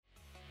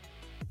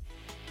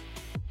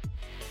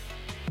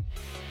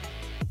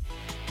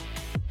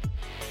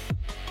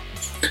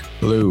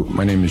Hello,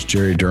 my name is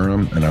Jerry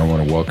Durham, and I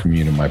want to welcome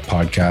you to my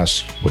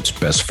podcast, What's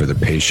Best for the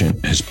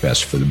Patient is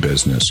Best for the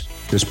Business.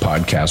 This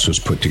podcast was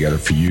put together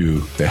for you,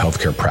 the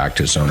healthcare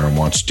practice owner who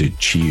wants to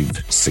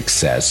achieve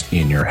success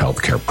in your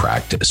healthcare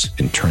practice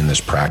and turn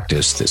this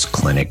practice, this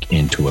clinic,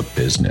 into a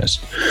business.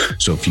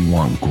 So if you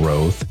want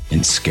growth and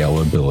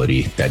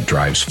scalability that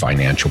drives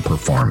financial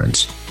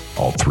performance,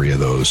 all three of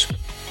those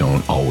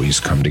don't always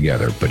come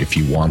together. But if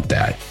you want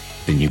that,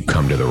 then you've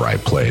come to the right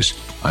place.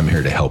 I'm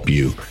here to help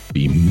you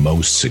be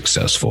most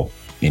successful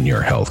in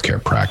your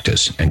healthcare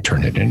practice and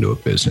turn it into a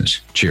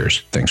business.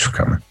 Cheers. Thanks for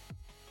coming.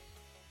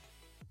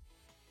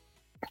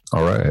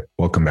 All right.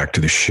 Welcome back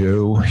to the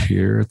show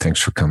here.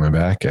 Thanks for coming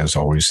back. As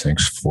always,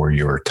 thanks for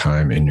your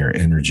time and your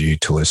energy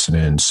to listen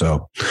in.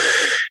 So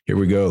here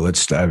we go.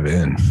 Let's dive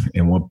in.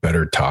 And what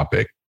better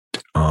topic?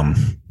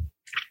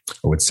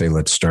 I would say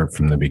let's start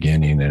from the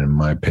beginning. And in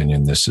my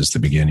opinion, this is the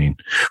beginning.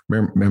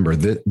 Remember,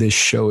 this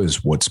show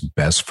is what's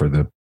best for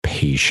the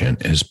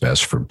patient is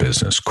best for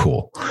business.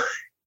 Cool.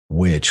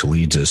 Which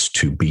leads us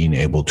to being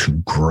able to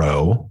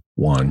grow,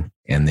 one,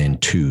 and then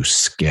two,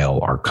 scale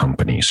our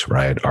companies,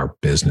 right? Our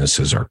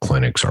businesses, our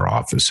clinics, our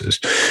offices.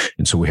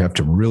 And so we have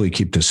to really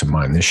keep this in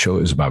mind. This show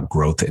is about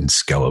growth and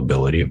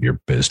scalability of your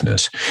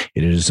business.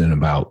 It isn't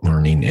about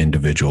learning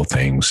individual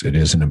things. It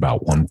isn't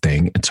about one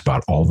thing. It's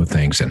about all the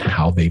things and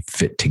how they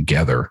fit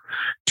together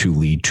to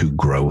lead to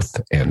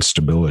growth and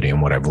stability.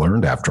 And what I've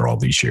learned after all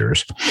these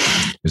years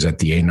is that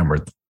the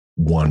number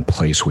one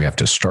place we have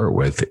to start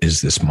with is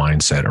this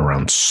mindset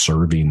around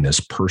serving this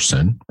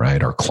person,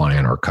 right? Our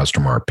client, our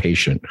customer, our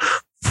patient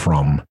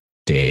from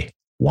day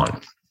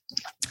one.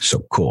 So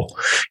cool.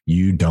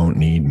 You don't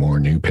need more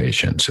new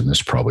patients. And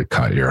this probably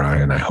caught your eye,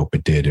 and I hope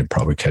it did. It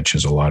probably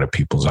catches a lot of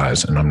people's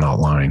eyes, and I'm not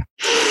lying.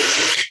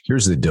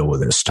 Here's the deal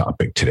with this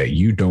topic today.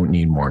 You don't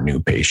need more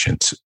new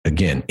patients.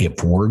 Again,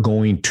 if we're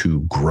going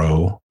to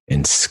grow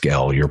and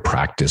scale your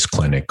practice,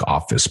 clinic,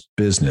 office,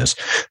 business,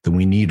 then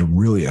we need to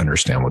really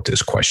understand what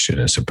this question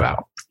is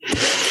about.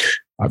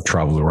 I've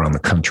traveled around the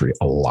country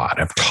a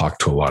lot. I've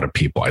talked to a lot of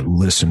people. I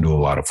listened to a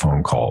lot of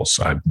phone calls.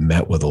 I've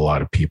met with a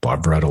lot of people.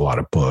 I've read a lot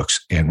of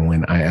books. And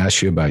when I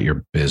ask you about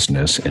your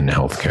business in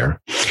healthcare,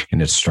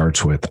 and it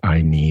starts with,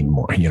 I need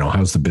more,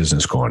 how's the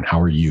business going?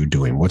 How are you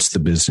doing? What's the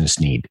business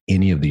need?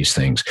 Any of these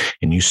things.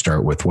 And you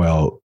start with,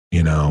 well,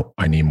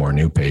 I need more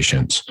new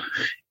patients.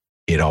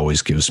 It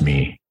always gives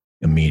me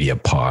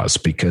immediate pause,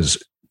 because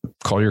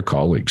call your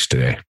colleagues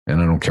today.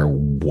 And I don't care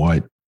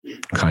what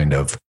kind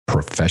of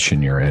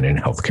profession you're in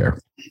healthcare.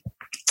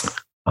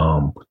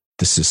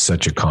 This is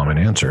such a common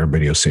answer.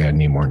 Everybody will say, I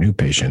need more new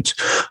patients.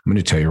 I'm going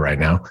to tell you right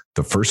now,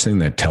 the first thing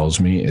that tells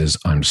me is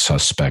I'm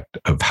suspect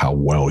of how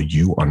well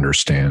you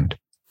understand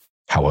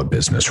how a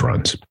business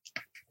runs.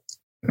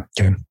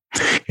 Okay.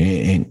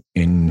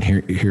 And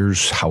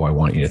here's how I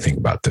want you to think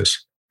about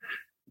this.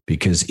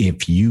 Because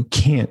if you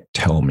can't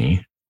tell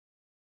me,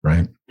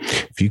 right?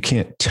 If you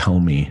can't tell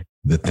me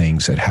the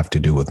things that have to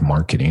do with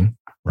marketing,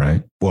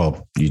 right?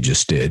 Well, you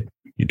just did.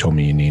 You told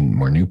me you need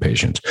more new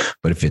patients.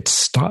 But if it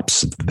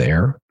stops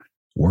there,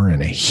 we're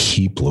in a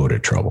heap load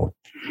of trouble.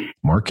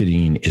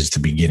 Marketing is the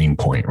beginning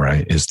point,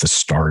 right? Is the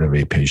start of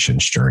a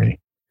patient's journey.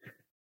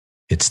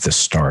 It's the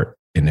start.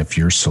 And if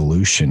your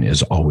solution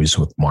is always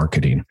with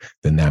marketing,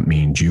 then that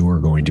means you are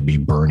going to be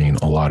burning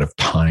a lot of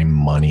time,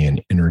 money,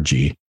 and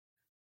energy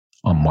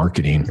on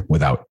marketing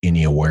without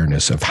any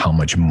awareness of how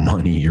much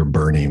money you're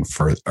burning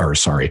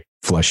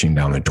flushing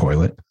down the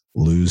toilet,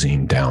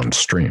 losing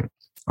downstream.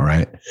 All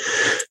right.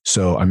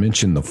 So I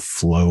mentioned the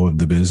flow of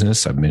the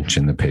business. I've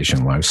mentioned the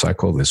patient life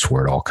cycle. This is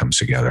where it all comes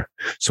together.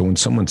 So when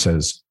someone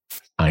says,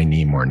 I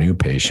need more new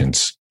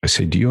patients, I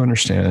say, do you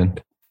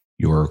understand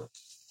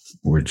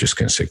we're just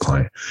going to say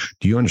client.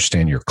 Do you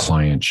understand your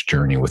client's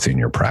journey within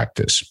your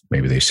practice?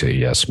 Maybe they say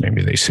yes,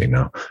 maybe they say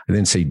no. And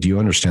then say, do you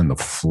understand the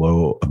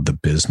flow of the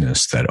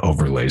business that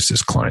overlays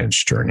this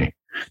client's journey?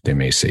 They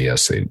may say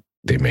yes,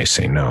 they may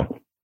say no.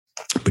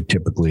 But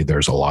typically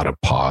there's a lot of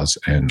pause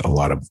and a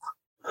lot of,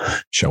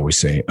 shall we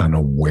say,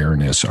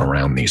 unawareness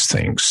around these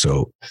things.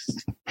 So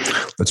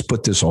let's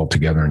put this all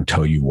together and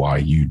tell you why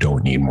you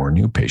don't need more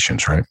new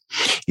patients, right?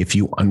 If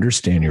you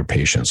understand your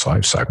patient's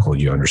life cycle,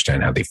 you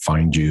understand how they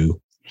find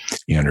you,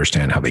 you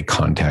understand how they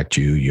contact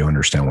you. You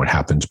understand what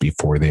happens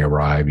before they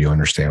arrive. You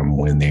understand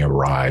when they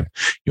arrive.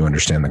 You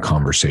understand the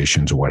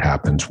conversations of what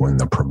happens when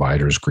the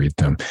providers greet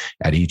them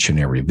at each and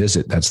every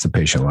visit. That's the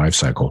patient life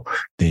cycle.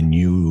 Then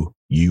you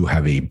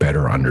have a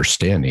better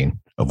understanding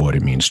of what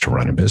it means to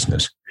run a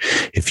business.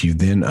 If you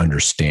then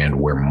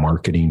understand where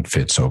marketing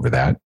fits over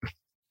that,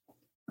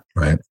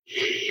 right?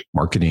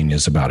 Marketing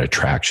is about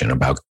attraction,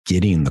 about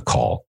getting the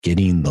call,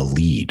 getting the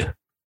lead.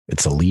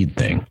 It's a lead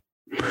thing.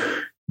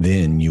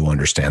 Then you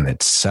understand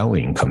that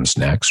selling comes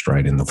next,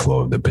 right, in the flow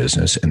of the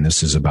business. And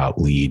this is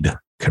about lead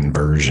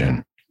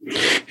conversion.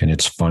 And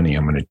it's funny,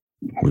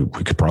 we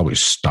could probably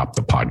stop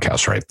the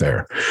podcast right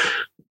there.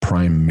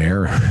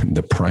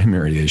 The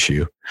primary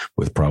issue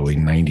with probably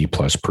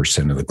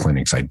 90+% of the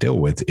clinics I deal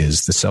with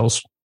is the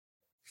sales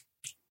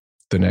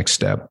the next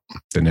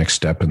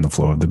step in the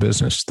flow of the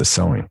business, the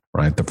selling,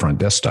 right? The front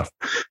desk stuff.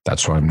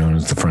 That's why I'm known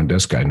as the front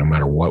desk guy. No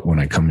matter what, when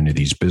I come into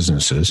these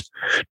businesses,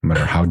 no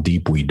matter how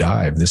deep we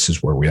dive, this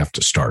is where we have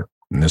to start.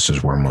 And this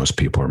is where most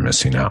people are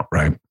missing out,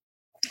 right?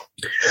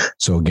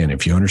 So again,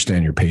 if you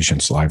understand your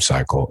patient's life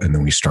cycle, and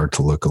then we start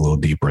to look a little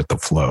deeper at the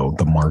flow,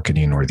 the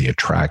marketing or the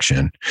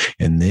attraction.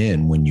 And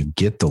then when you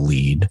get the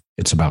lead,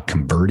 it's about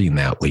converting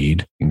that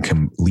lead.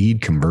 And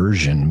lead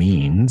conversion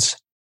means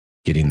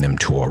getting them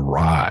to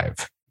arrive,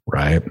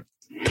 right?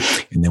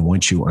 And then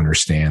once you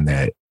understand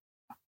that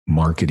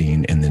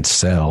marketing and then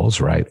sales,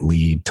 right?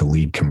 Lead to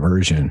lead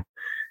conversion,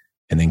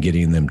 and then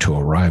getting them to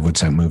arrive,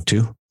 what's that move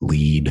to?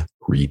 Lead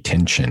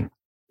retention,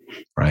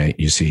 right?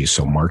 You see,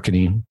 so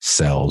marketing,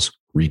 sales,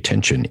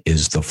 retention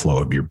is the flow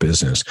of your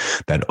business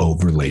that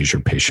overlays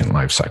your patient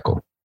life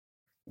cycle.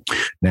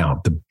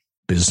 Now, the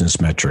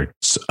business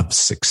metrics of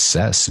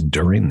success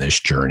during this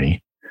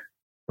journey,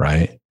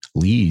 right?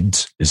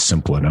 Leads is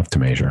simple enough to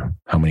measure.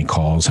 How many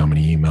calls, how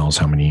many emails,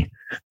 how many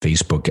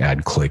Facebook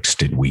ad clicks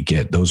did we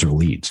get? Those are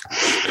leads.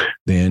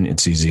 Then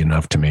it's easy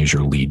enough to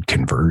measure lead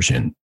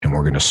conversion. And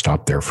we're going to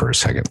stop there for a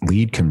second.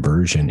 Lead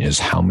conversion is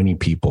how many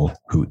people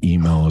who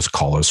email us,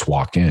 call us,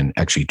 walk in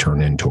actually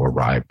turn into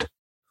arrived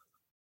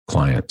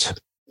clients.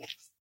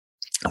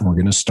 And we're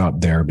going to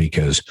stop there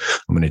because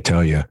I'm going to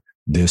tell you,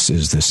 this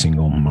is the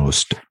single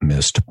most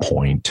missed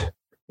point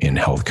in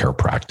healthcare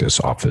practice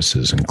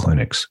offices and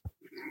clinics.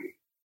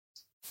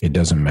 It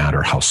doesn't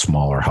matter how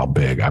small or how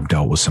big. I've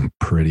dealt with some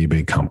pretty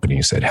big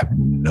companies that have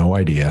no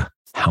idea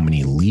how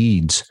many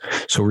leads.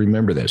 So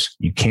remember this,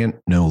 you can't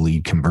know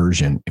lead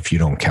conversion if you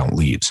don't count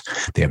leads.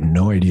 They have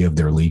no idea of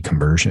their lead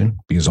conversion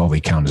because all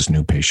they count is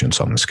new patients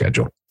on the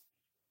schedule.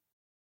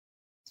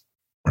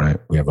 Right?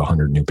 We have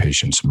 100 new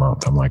patients a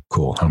month. I'm like,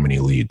 cool. How many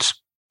leads?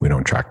 We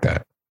don't track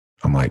that.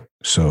 I'm like,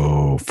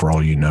 so for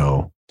all you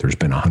know, there's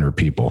been 100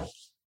 people.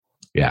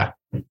 Yeah.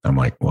 I'm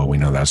like, well, we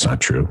know that's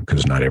not true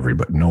because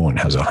no one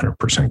has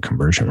 100%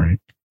 conversion rate.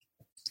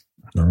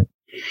 All right.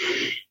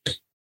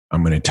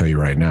 I'm going to tell you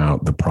right now,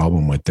 the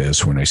problem with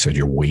this, when I said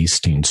you're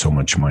wasting so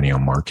much money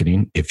on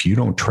marketing, if you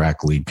don't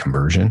track lead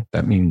conversion,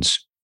 that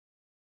means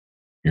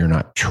you're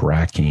not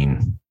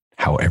tracking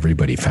how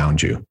everybody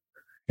found you.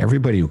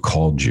 Everybody who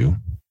called you,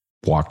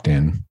 walked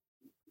in,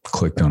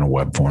 clicked on a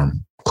web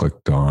form,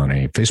 clicked on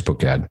a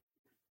Facebook ad,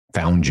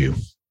 found you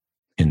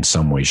in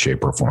some way,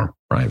 shape, or form,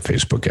 right?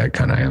 Facebook ad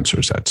kind of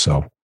answers that.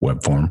 So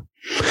web form.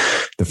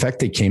 The fact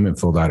they came and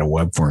filled out a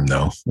web form,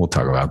 though, we'll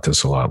talk about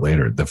this a lot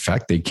later. The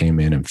fact they came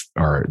in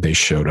or they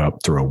showed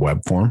up through a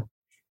web form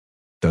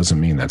doesn't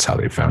mean that's how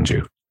they found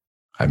you.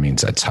 That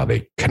means that's how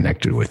they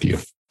connected with you.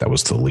 That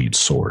was the lead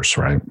source,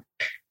 right?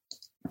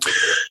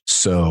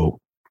 So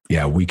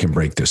yeah, we can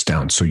break this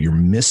down. So you're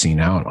missing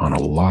out on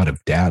a lot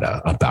of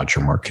data about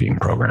your marketing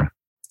program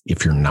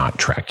if you're not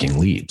tracking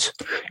leads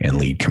and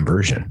lead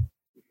conversion,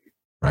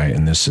 right?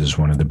 And this is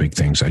one of the big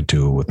things I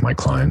do with my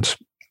clients.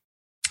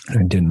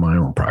 I did in my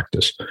own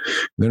practice.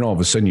 Then all of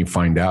a sudden you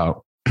find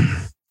out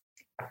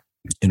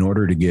in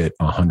order to get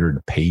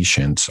 100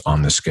 patients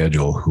on the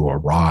schedule who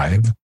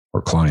arrive,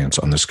 or clients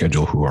on the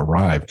schedule who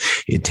arrive,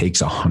 it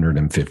takes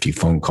 150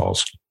 phone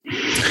calls.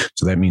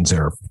 So that means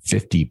there are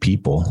 50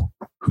 people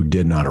who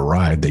did not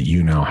arrive that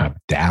you now have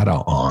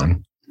data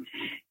on,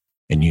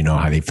 and you know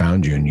how they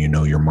found you, and you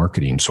know your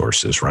marketing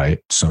sources, right?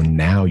 So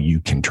now you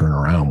can turn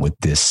around with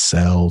this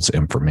sales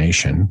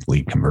information,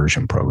 lead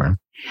conversion program.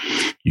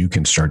 You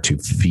can start to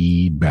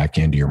feed back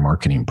into your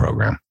marketing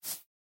program,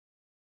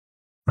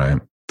 right?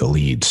 The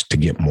leads to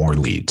get more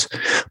leads.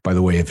 By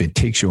the way, if it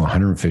takes you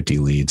 150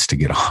 leads to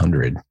get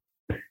 100,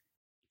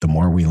 the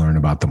more we learn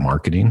about the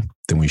marketing,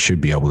 then we should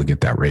be able to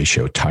get that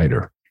ratio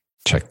tighter.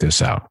 Check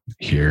this out.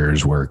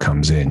 Here's where it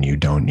comes in. You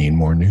don't need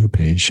more new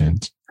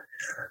patients.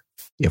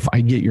 If I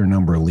get your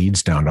number of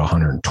leads down to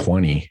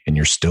 120 and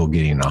you're still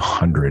getting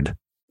 100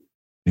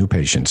 new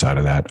patients out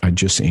of that, I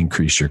just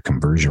increase your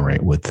conversion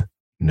rate with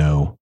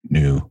no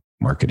new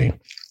marketing.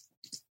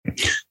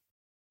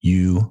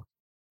 You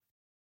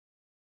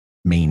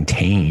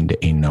maintained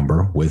a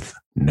number with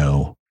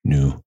no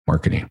new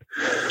marketing.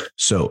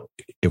 So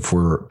if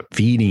we're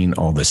feeding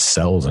all the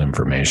sales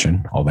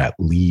information, all that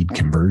lead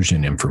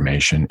conversion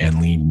information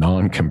and lead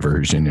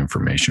non-conversion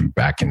information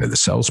back into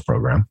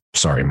the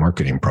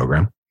marketing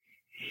program,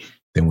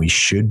 then we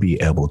should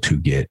be able to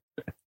get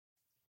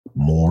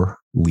more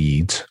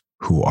leads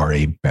who are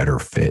a better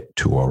fit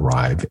to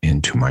arrive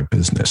into my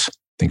business.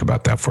 Think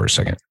about that for a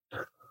second.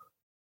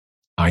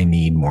 I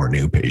need more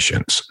new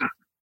patients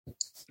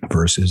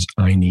versus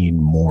I need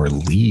more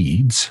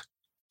leads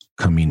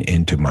coming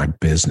into my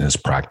business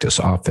practice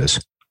office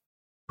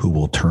who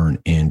will turn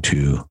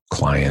into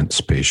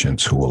clients,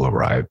 patients who will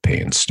arrive, pay,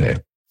 and stay.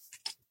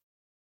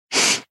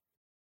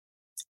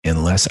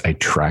 Unless I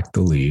track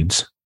the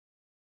leads,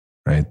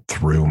 right,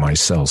 through my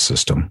sales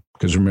system.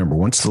 Because remember,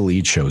 once the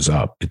lead shows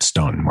up, it's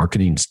done.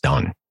 Marketing's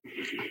done.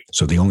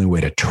 So the only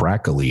way to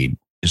track a lead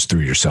is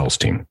through your sales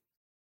team.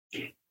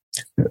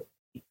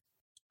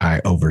 I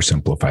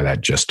oversimplify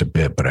that just a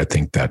bit, but I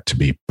think that to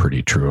be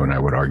pretty true. And I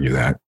would argue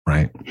that,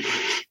 right?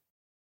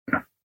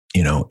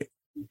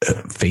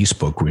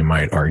 Facebook, we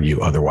might argue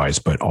otherwise,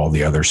 but all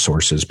the other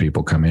sources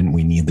people come in,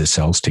 we need the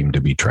sales team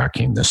to be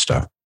tracking this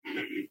stuff.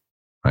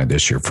 Right?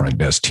 This your front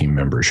desk team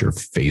members, your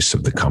face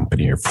of the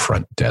company, your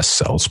front desk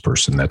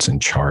salesperson that's in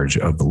charge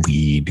of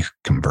lead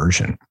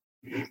conversion.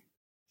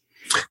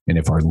 And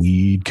if our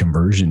lead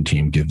conversion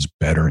team gives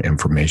better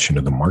information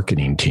to the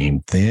marketing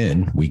team,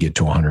 then we get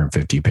to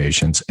 150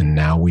 patients. And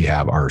now we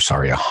have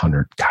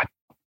 100, God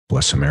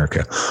bless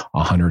America,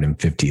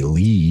 150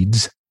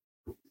 leads.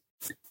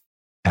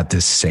 At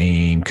the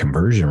same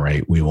conversion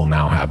rate, we will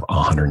now have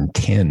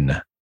 110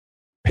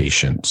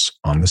 patients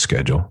on the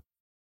schedule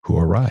who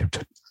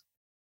arrived.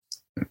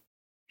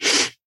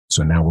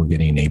 So now we're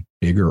getting a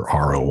bigger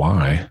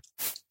ROI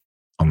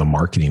on the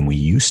marketing we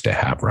used to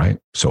have, right?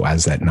 So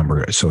as that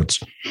number, so it's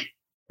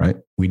right.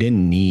 We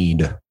didn't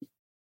need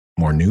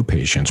more new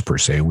patients per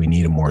se. We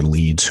needed more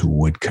leads who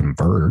would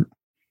convert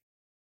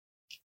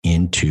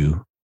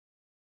into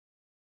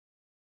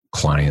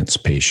clients,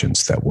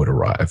 patients that would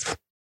arrive.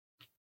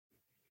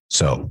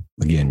 So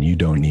again, you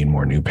don't need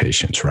more new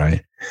patients,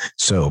 right?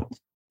 So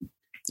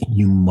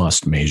you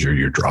must measure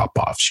your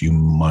drop-offs. You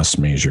must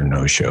measure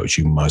no-shows.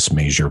 You must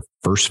measure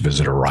first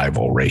visit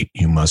arrival rate.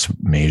 You must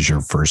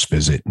measure first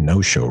visit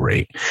no-show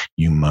rate.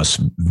 You must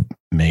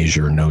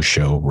measure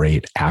no-show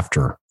rate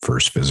after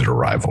first visit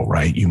arrival,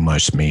 right? You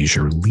must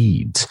measure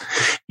leads.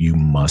 You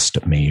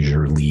must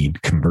measure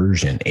lead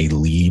conversion, a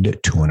lead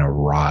to an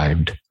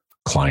arrived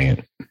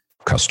client,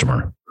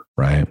 customer,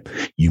 right?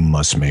 You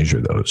must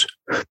measure those.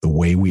 The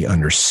way we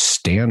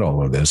understand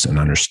all of this and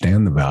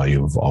understand the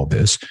value of all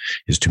this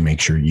is to make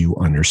sure you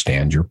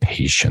understand your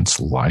patient's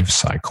life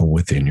cycle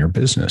within your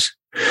business,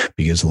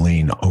 because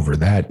laying over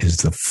that is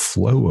the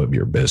flow of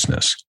your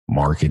business,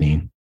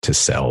 marketing to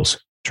sales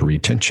to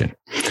retention.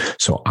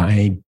 So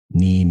I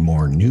need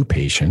more new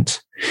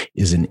patients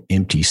is an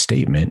empty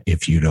statement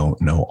if you don't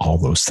know all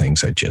those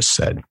things I just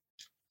said.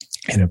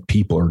 And if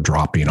people are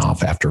dropping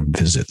off after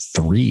visit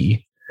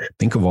 3,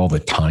 think of all the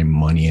time,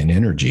 money, and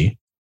energy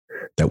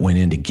that went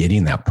into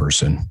getting that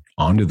person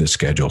onto the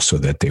schedule so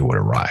that they would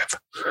arrive.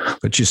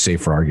 Let's just say,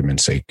 for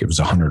argument's sake, it was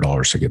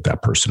 $100 to get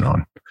that person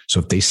on.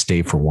 So if they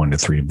stay for 1 to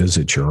 3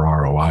 visits, your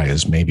ROI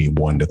is maybe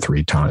 1 to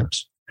 3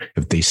 times.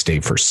 If they stay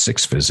for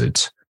 6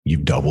 visits,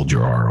 you've doubled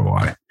your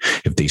ROI.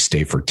 If they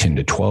stay for 10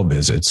 to 12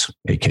 visits,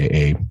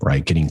 AKA,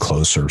 right, getting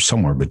closer,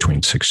 somewhere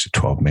between 6 to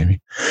 12,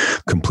 maybe,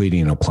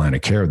 completing a plan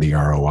of care, the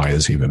ROI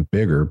is even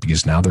bigger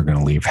because now they're going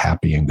to leave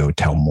happy and go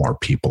tell more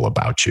people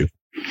about you,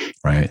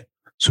 right?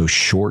 So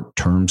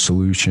short-term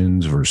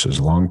solutions versus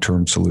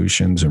long-term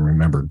solutions. And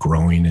remember,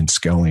 growing and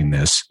scaling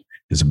this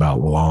is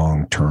about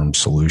long-term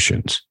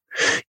solutions.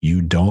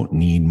 You don't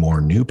need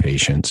more new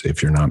patients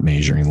if you're not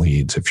measuring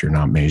leads, if you're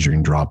not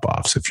measuring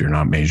drop-offs, if you're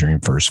not measuring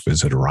first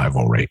visit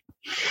arrival rate,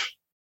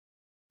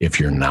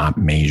 if you're not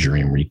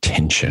measuring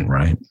retention,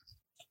 right?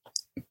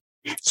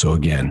 So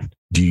again,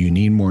 do you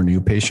need more new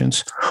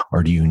patients,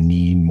 or do you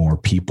need more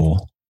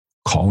people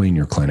calling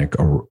your clinic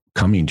or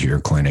coming to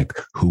your clinic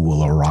who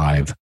will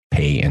arrive,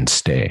 pay, and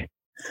stay?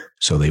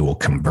 So they will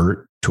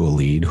convert to a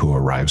lead who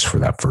arrives for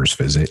that first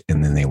visit,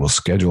 and then they will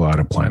schedule out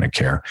a plan of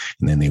care,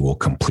 and then they will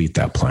complete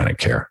that plan of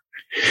care.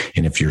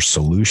 And if your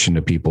solution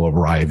to people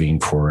arriving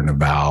for an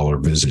eval or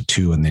visit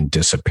 2 and then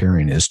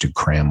disappearing is to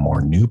cram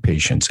more new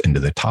patients into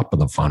the top of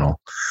the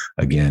funnel,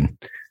 again,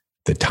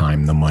 the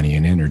time, the money,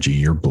 and energy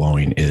you're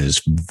blowing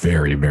is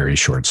very, very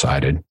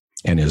short-sighted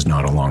and is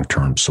not a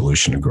long-term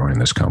solution to growing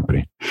this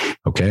company.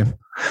 Okay.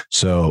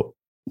 So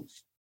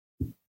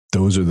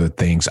those are the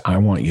things I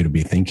want you to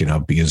be thinking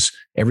of, because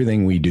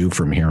everything we do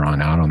from here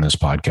on out on this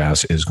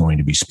podcast is going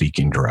to be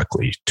speaking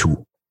directly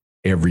to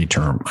every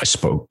term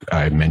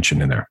I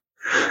mentioned in there.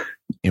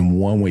 In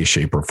one way,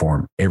 shape, or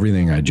form,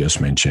 everything I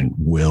just mentioned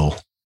will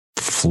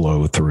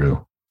flow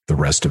through the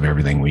rest of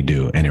everything we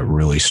do. And it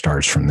really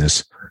starts from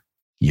this.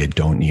 You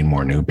don't need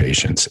more new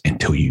patients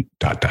until you ...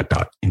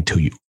 until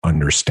you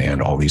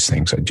understand all these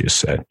things I just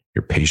said.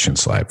 Your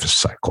patient's life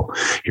cycle,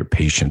 your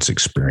patient's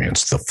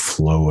experience, the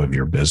flow of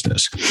your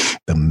business,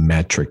 the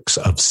metrics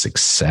of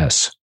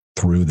success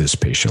through this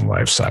patient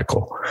life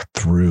cycle,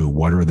 through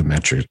what are the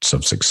metrics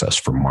of success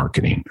for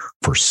marketing,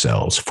 for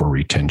sales, for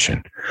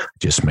retention. I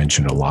just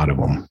mentioned a lot of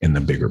them in the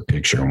bigger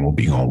picture, and we'll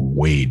be going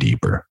way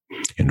deeper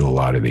into a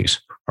lot of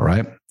these. All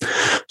right.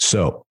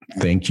 So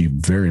thank you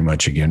very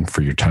much again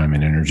for your time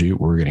and energy.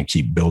 We're going to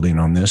keep building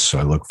on this. So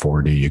I look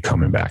forward to you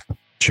coming back.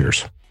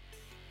 Cheers.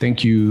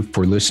 Thank you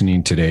for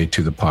listening today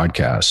to the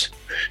podcast.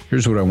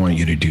 Here's what I want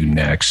you to do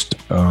next.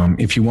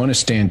 If you want to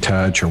stay in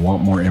touch or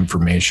want more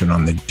information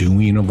on the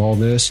doing of all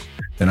this,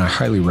 then I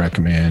highly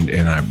recommend,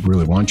 and I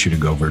really want you to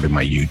go over to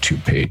my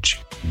YouTube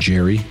page,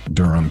 Jerry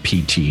Durham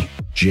PT,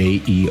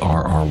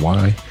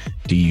 JerryDurham.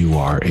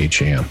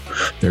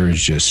 There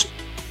is just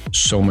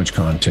so much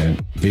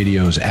content,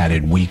 videos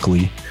added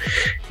weekly,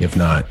 if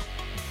not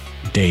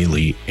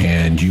daily,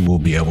 and you will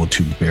be able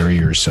to bury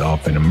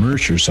yourself and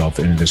immerse yourself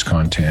into this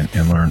content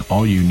and learn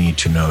all you need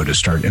to know to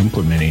start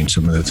implementing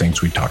some of the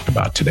things we talked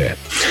about today.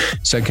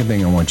 Second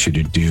thing I want you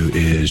to do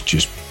is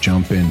just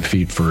jump in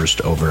feet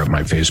first over at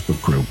my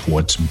Facebook group.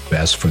 What's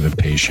best for the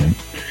patient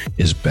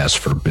is best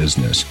for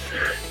business.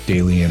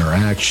 Daily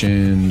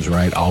interactions,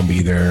 right? I'll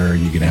be there.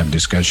 You can have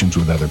discussions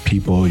with other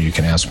people. You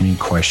can ask me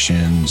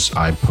questions.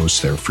 I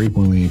post there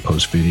frequently,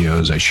 post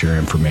videos. I share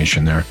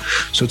information there.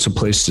 So it's a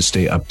place to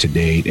stay up to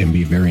date and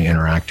be very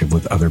interactive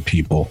with other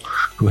people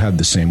who have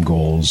the same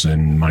goals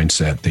and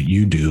mindset that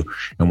you do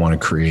and want to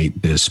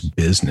create this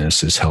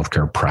business, this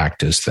healthcare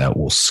practice that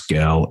will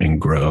scale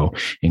and grow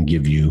and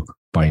give you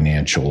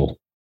financial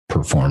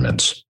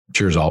performance.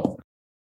 Cheers, all.